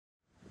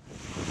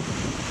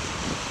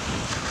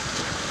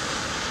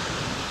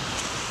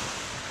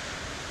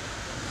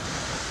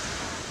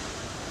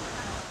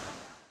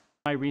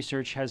My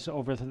research has,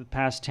 over the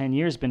past 10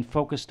 years, been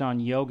focused on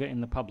yoga in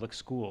the public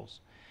schools,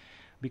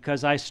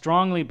 because I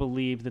strongly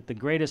believe that the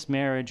greatest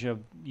marriage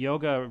of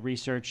yoga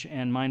research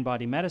and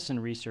mind-body medicine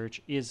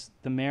research is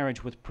the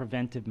marriage with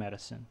preventive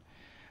medicine.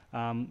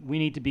 We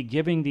need to be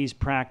giving these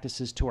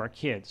practices to our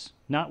kids,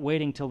 not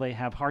waiting till they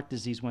have heart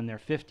disease when they're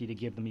 50 to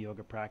give them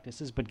yoga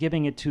practices, but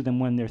giving it to them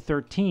when they're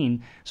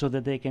 13 so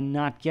that they can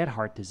not get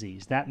heart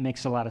disease. That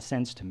makes a lot of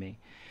sense to me.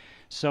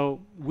 So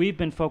we've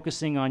been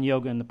focusing on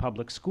yoga in the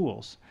public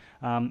schools,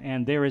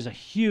 and there is a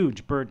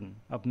huge burden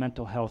of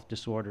mental health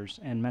disorders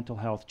and mental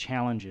health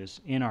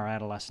challenges in our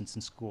adolescents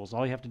in schools.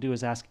 All you have to do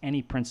is ask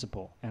any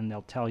principal, and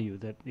they'll tell you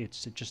that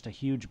it's just a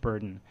huge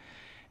burden,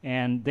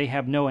 and they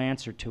have no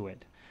answer to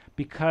it,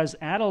 because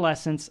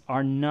adolescents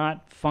are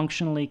not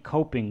functionally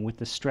coping with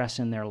the stress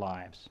in their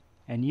lives.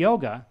 And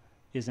yoga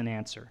is an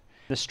answer.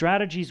 The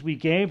strategies we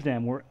gave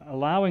them were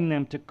allowing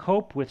them to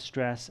cope with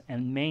stress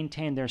and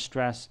maintain their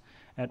stress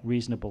at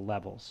reasonable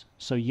levels.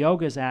 So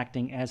yoga is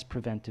acting as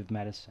preventive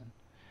medicine.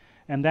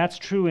 And that's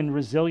true in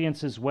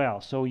resilience as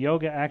well. So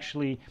yoga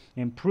actually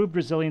improved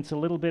resilience a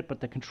little bit, but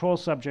the control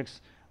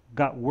subjects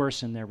got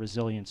worse in their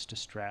resilience to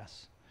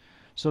stress.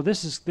 So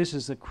this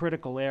is a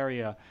critical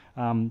area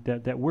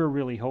that we're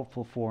really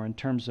hopeful for in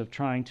terms of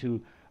trying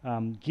to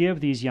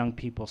give these young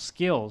people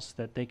skills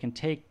that they can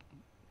take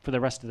for the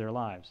rest of their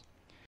lives.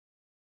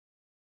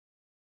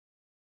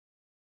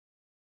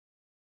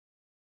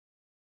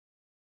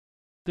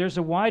 There's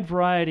a wide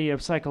variety of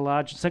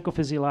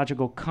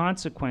psychophysiological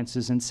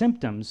consequences and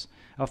symptoms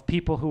of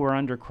people who are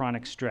under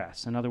chronic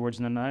stress. In other words,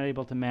 they're not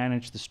able to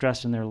manage the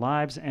stress in their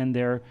lives, and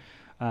they're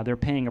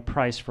paying a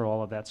price for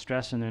all of that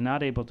stress, and they're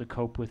not able to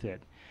cope with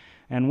it.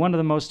 And one of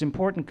the most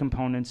important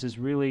components is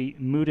really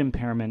mood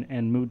impairment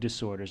and mood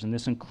disorders, and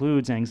this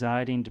includes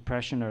anxiety and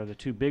depression are the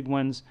two big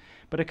ones,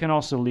 but it can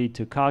also lead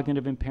to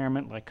cognitive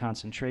impairment like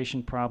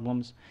concentration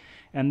problems.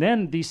 And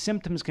then these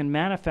symptoms can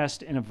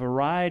manifest in a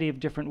variety of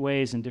different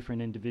ways in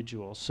different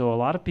individuals. So a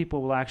lot of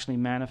people will actually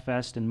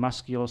manifest in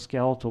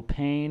musculoskeletal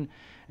pain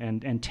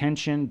and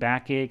tension,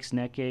 backaches,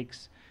 neck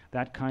aches,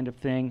 that kind of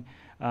thing.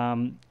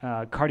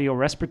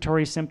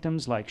 Cardiorespiratory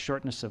symptoms like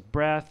shortness of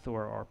breath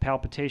or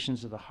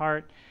palpitations of the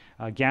heart.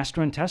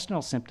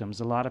 Gastrointestinal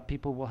symptoms. A lot of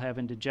people will have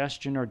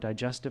indigestion or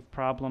digestive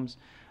problems.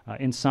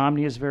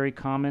 Insomnia is very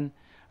common,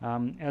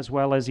 as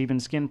well as even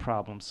skin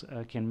problems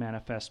can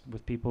manifest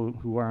with people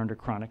who are under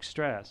chronic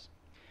stress.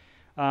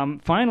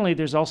 Finally,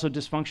 there's also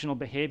dysfunctional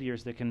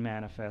behaviors that can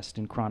manifest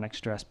in chronic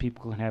stress.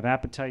 People can have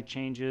appetite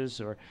changes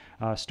or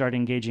start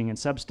engaging in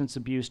substance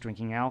abuse,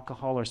 drinking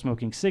alcohol, or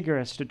smoking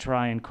cigarettes to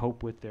try and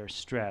cope with their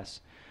stress.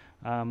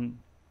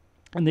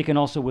 And they can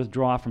also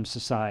withdraw from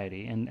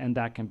society, and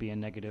that can be a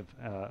negative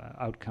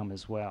outcome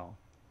as well.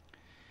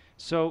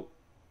 So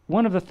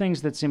one of the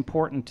things that's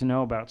important to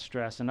know about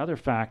stress, another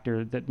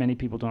factor that many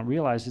people don't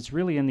realize, it's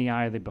really in the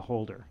eye of the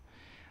beholder.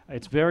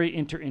 It's very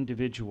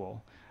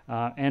inter-individual.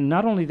 And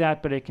not only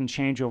that, but it can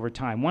change over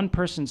time. One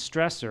person's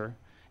stressor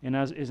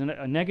is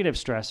a negative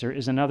stressor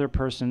is another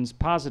person's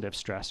positive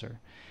stressor.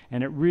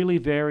 And it really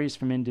varies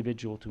from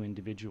individual to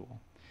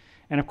individual.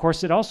 And of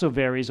course, it also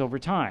varies over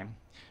time.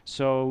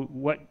 So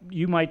what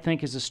you might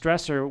think is a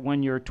stressor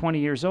when you're 20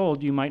 years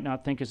old, you might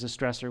not think is a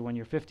stressor when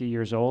you're 50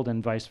 years old,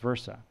 and vice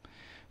versa.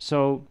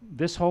 So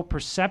this whole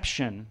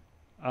perception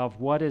of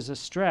what is a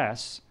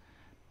stress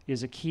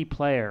is a key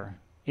player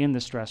in the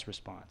stress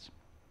response.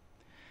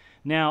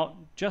 Now,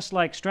 just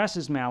like stress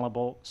is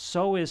malleable,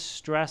 so is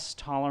stress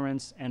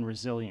tolerance and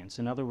resilience.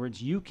 In other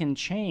words, you can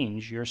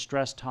change your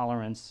stress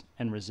tolerance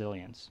and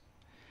resilience.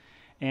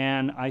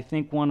 And I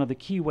think one of the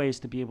key ways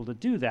to be able to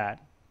do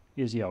that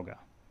is yoga.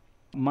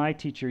 My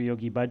teacher,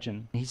 Yogi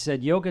Bhajan, he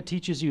said, yoga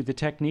teaches you the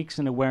techniques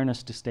and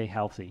awareness to stay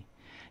healthy.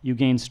 You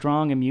gain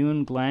strong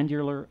immune,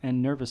 glandular, and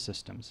nervous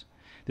systems.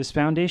 This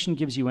foundation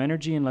gives you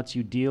energy and lets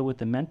you deal with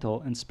the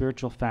mental and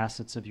spiritual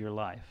facets of your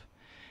life.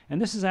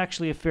 And this is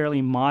actually a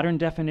fairly modern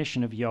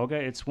definition of yoga.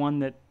 It's one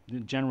that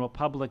the general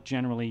public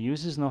generally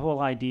uses, and the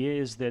whole idea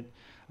is that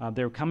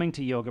they're coming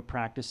to yoga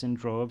practice in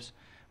droves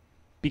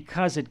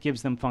because it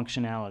gives them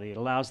functionality. It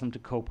allows them to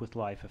cope with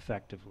life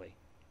effectively.